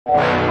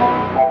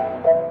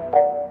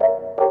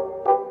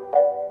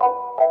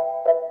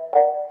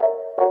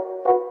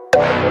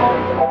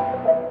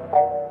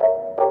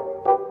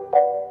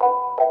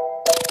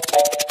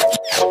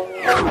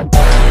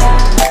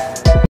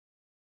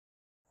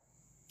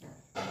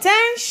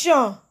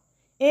Tension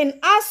in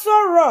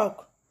Aso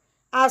Rock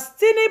as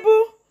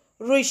Tinubu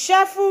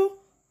reshuffle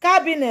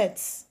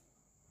cabinets.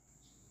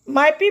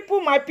 My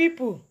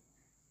people,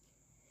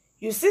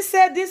 you see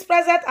say this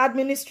present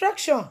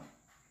administration,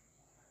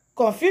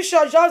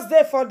 confusion just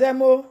dey for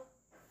dem o,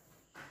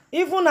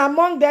 even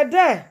among dem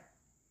there.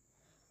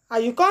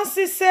 And you can't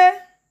see say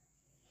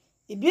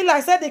e be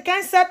like say the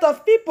kind set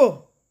of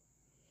people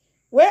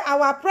where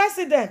our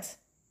president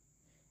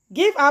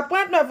give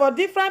appointment for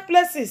different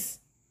places,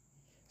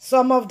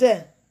 some of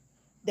them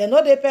they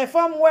know they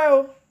perform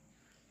well,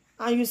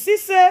 and you see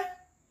say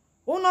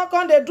who not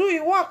come dey do e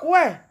work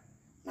well,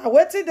 na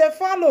wetin dey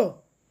follow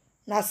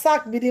na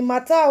sack be the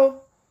matter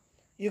o.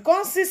 You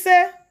can't see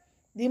say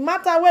the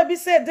matter wey be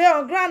say dey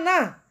on ground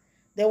now,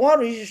 they wan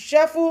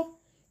reshuffle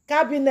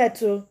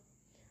cabinet o,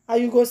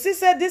 and you go see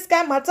say this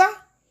kind matter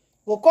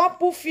go come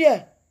put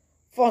fear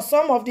for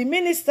some of the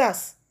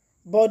ministers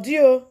body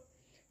o.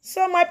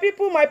 So my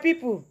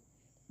people,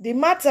 the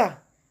matter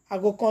I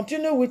go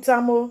continue with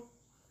am o.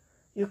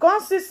 You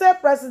can't see say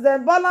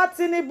President Bola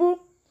Tinubu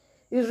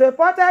is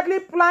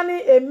reportedly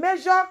planning a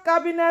major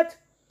cabinet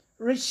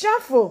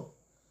reshuffle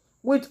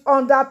with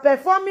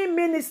underperforming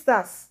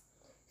ministers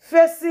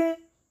facing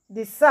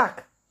the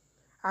sack.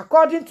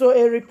 According to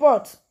a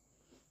report,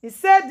 he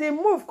said the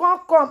move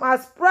can't come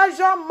as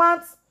pressure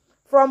mounts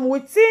from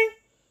within,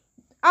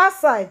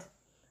 outside,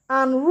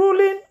 and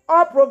ruling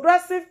All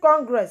Progressive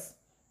Congress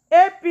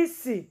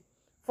 (APC)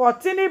 for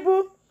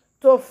Tinubu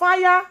to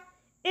fire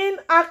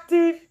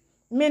inactive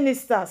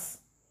ministers.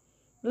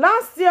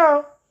 Last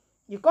year,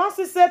 you can't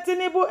see say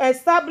Tinubu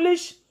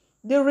established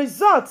the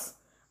results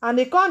and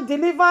he can't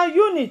deliver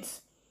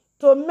units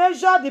to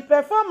measure the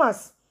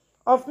performance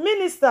of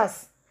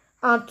ministers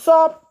and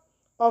top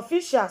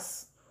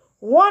officials,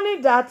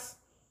 warning that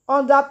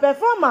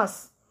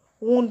underperformers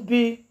won't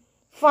be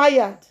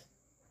fired.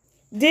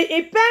 The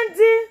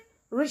impending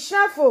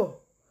reshuffle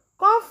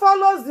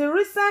follows the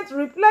recent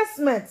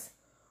replacement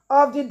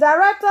of the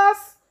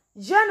Directors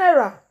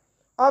General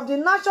of the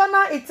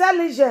National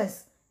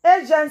Intelligence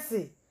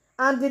Agency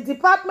and the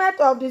Department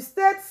of the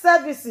State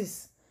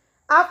Services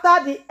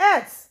after the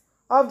heads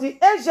of the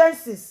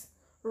agencies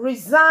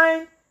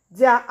resigned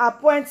their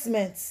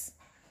appointments.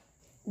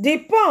 The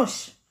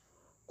Punch,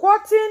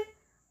 quoting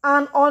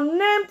an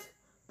unnamed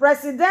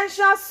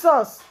presidential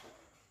source,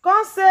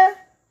 can say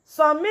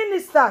some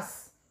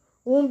ministers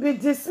will be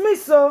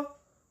dismissed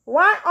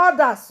while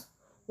others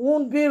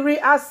will be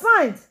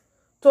reassigned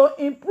to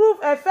improve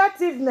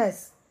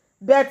effectiveness,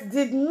 but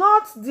did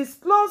not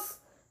disclose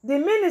the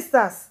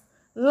ministers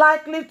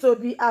likely to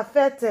be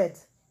affected.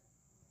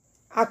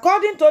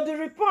 According to the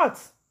report,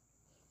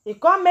 e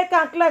come make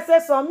am clear say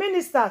some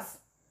ministers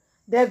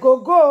they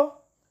go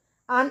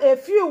and a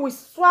few will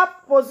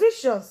swap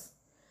positions.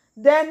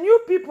 Then new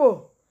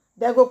people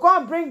they go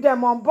come bring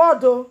them on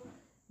board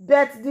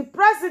but the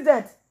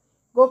president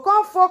go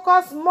come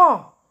focus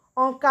more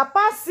on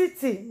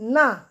capacity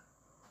now,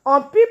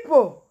 on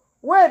people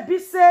wey be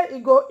say e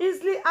go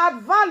easily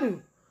add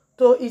value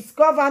to its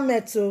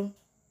government o.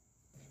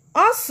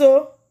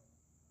 Also,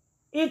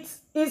 it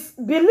is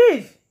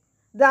believed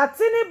that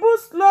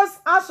Tinubu's close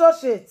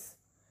associates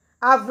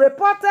have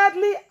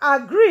reportedly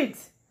agreed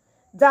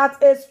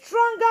that a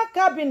stronger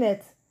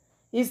cabinet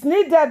is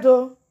needed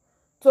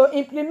to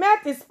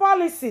implement its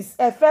policies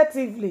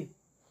effectively,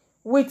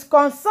 with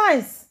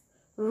concerns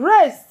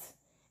raised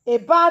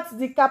about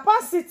the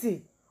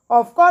capacity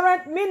of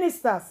current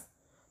ministers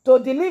to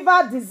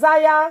deliver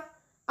desired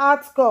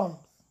outcomes.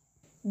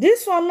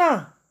 This one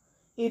now,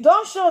 e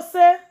don show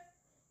say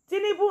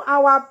Tinubu,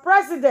 our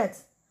president,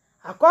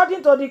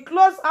 according to the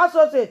close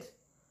associate,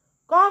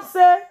 come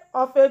say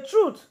of a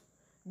truth,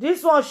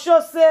 this one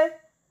show say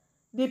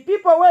the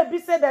people wey be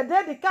say dem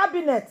dey the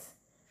cabinet,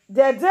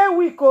 dem dey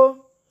weak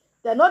o,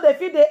 dem no dey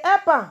fit dey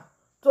help am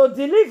to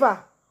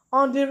deliver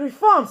on the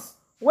reforms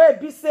wey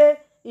be say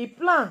e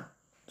plan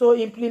to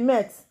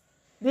implement.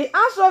 The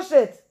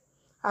associate,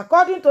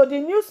 according to the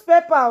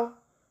newspaper,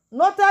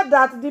 noted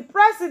that the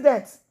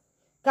president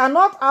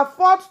cannot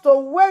afford to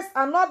waste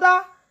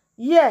another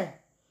year,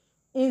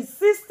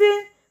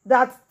 insisting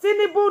that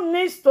Tinubu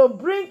needs to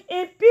bring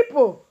in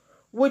people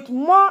with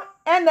more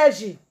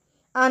energy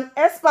and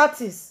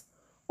expertise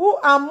who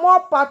are more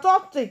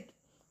patriotic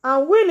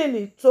and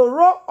willing to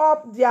roll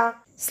up their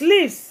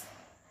sleeves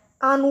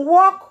and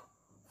work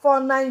for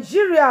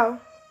Nigeria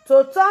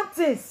to turn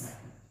things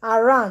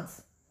around.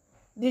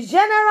 The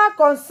general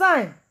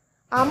concern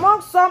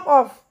among some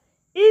of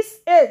his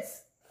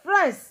aides,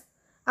 friends,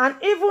 and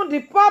even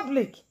the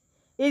public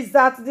is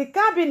that the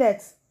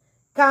cabinet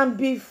can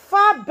be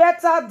far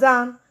better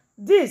than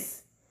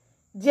this.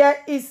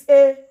 There is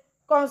a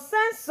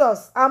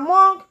consensus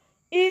among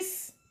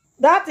his,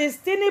 that is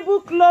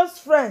Tinubu close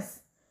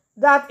friends,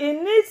 that he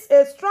needs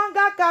a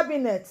stronger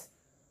cabinet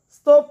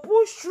to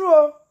push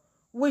through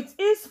with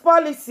his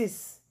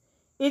policies.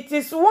 It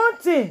is one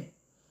thing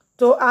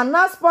to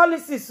announce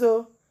policies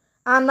and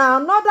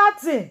another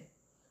thing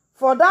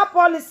for that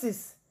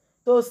policies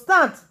to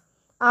stand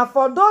and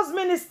for those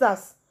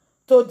ministers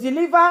to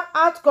deliver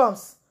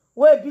outcomes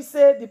wey be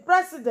say the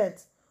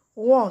president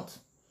want.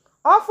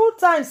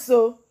 Oftentimes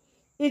so,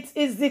 it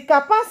is the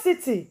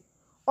capacity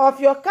of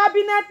your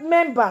cabinet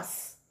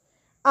members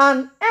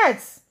and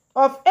heads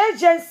of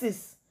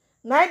agencies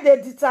na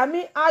dey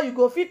determine how you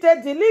go fit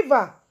take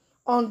deliver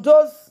on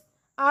those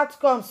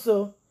outcomes.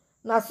 So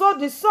na so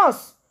the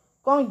source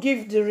come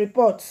give the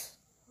report.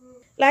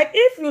 Like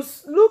if you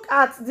look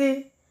at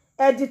the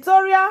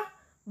editorial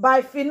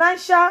by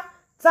Financial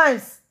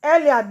Times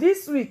earlier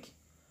this week,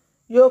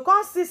 you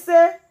come see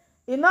say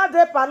e no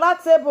dey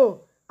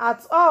palatable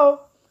at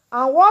all,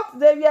 and what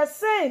they were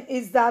saying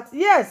is that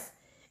yes,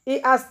 he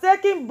has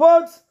taken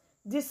bold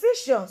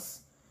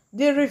decisions,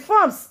 the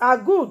reforms are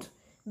good,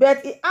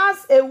 but he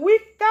has a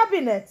weak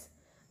cabinet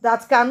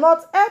that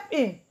cannot help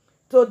him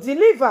to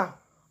deliver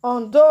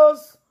on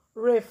those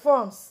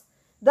reforms.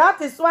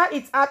 That is why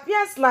it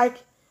appears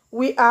like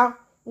we are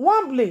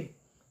wobbling.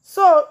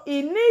 So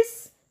he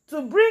needs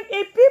to bring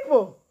in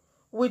people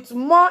with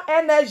more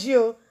energy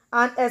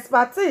and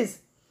expertise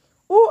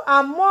who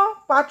are more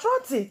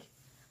patriotic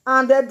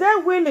and they're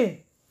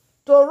willing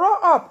to roll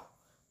up,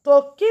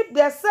 to keep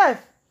themselves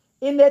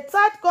in a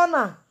tight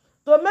corner,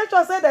 to make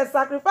sure say they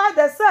sacrifice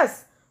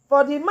themselves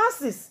for the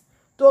masses,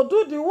 to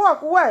do the work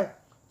well,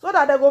 so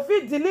that they go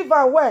fit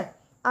deliver well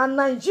and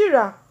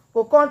Nigeria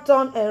go come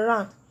turn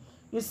around.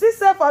 You see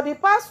say for the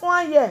past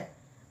 1 year,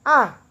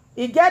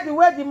 e get the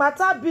way the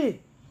matter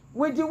be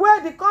with the way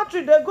the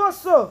country dey go,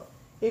 so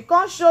e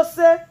come show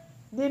say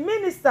the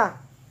minister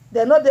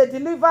they no dey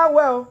deliver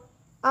well.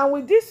 And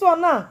with this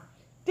one now,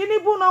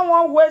 Tinubu no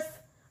wan waste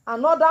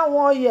another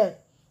 1 year.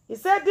 He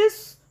said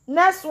this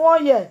next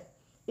 1 year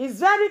is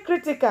very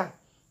critical.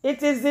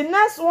 It is the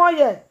next 1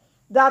 year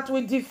that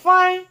will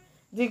define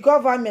the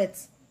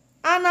government.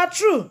 And na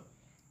true,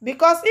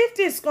 because if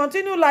things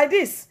continue like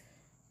this,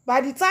 by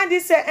the time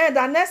this year end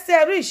and next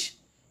year reach,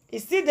 e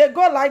still dey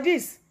go like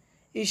this,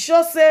 e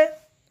show say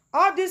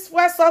all this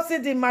fuel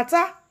subsidy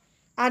matter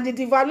and the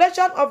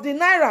devaluation of the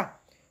naira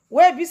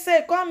wey be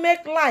say come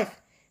make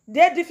life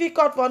dey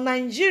difficult for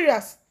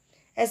Nigerians,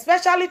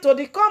 especially to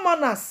the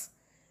commoners,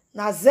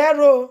 na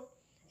zero.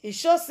 E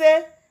show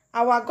say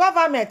our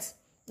government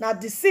na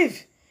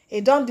deceive,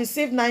 e don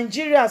deceive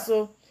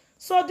Nigerians.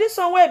 So this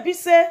one wey be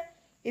say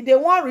e dey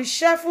wan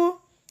reshuffle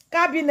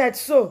cabinet,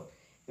 so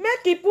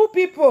make e put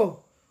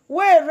people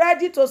wey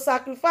ready to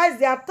sacrifice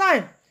their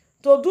time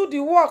to do the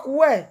work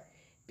well,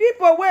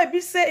 people wey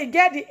be say e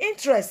get the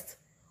interest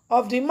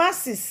of the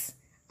masses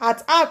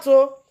at heart,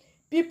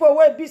 people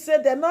wey be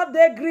say dem no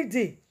dey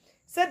greedy,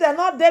 say dem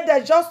no dey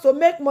there just to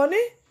make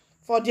money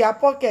for their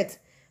pocket.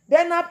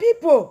 Then na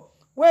people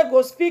wey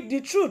go speak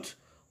the truth,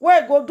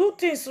 wey go do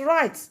things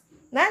right,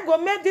 na go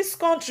make this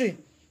country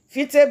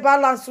fit a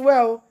balance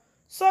well.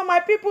 So my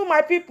people,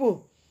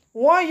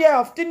 1 year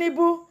of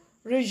Tinubu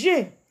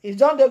regime, e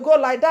don dey go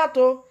like that,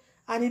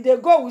 and e dey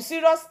go with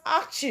serious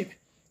hardship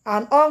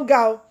and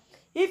hunger.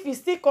 If e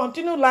still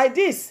continue like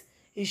this,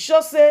 e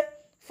show say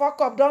fuck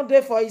up don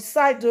dey for his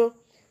side.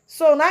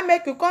 So na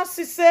make you come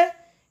see say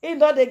e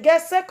don dey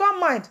get second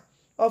mind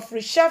of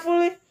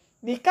reshuffling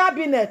the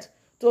cabinet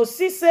to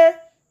see say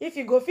if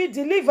e go fit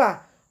deliver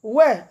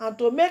well and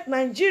to make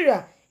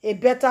Nigeria a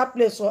better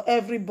place for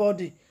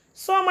everybody.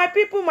 So my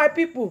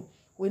people,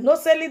 we know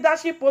say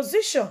leadership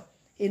position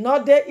e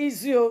no dey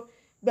easy,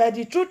 but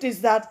the truth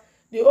is that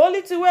the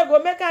only thing wey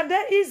go make am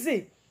dey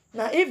easy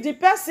na if the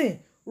person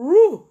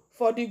rule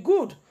for the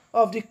good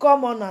of the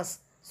commoners.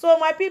 So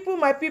my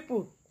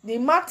people, the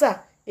matter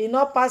e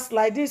no pass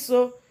like this.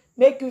 So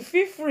make you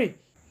feel free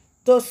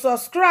to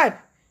subscribe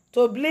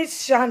to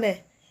Bliss channel.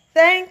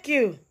 Thank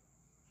you.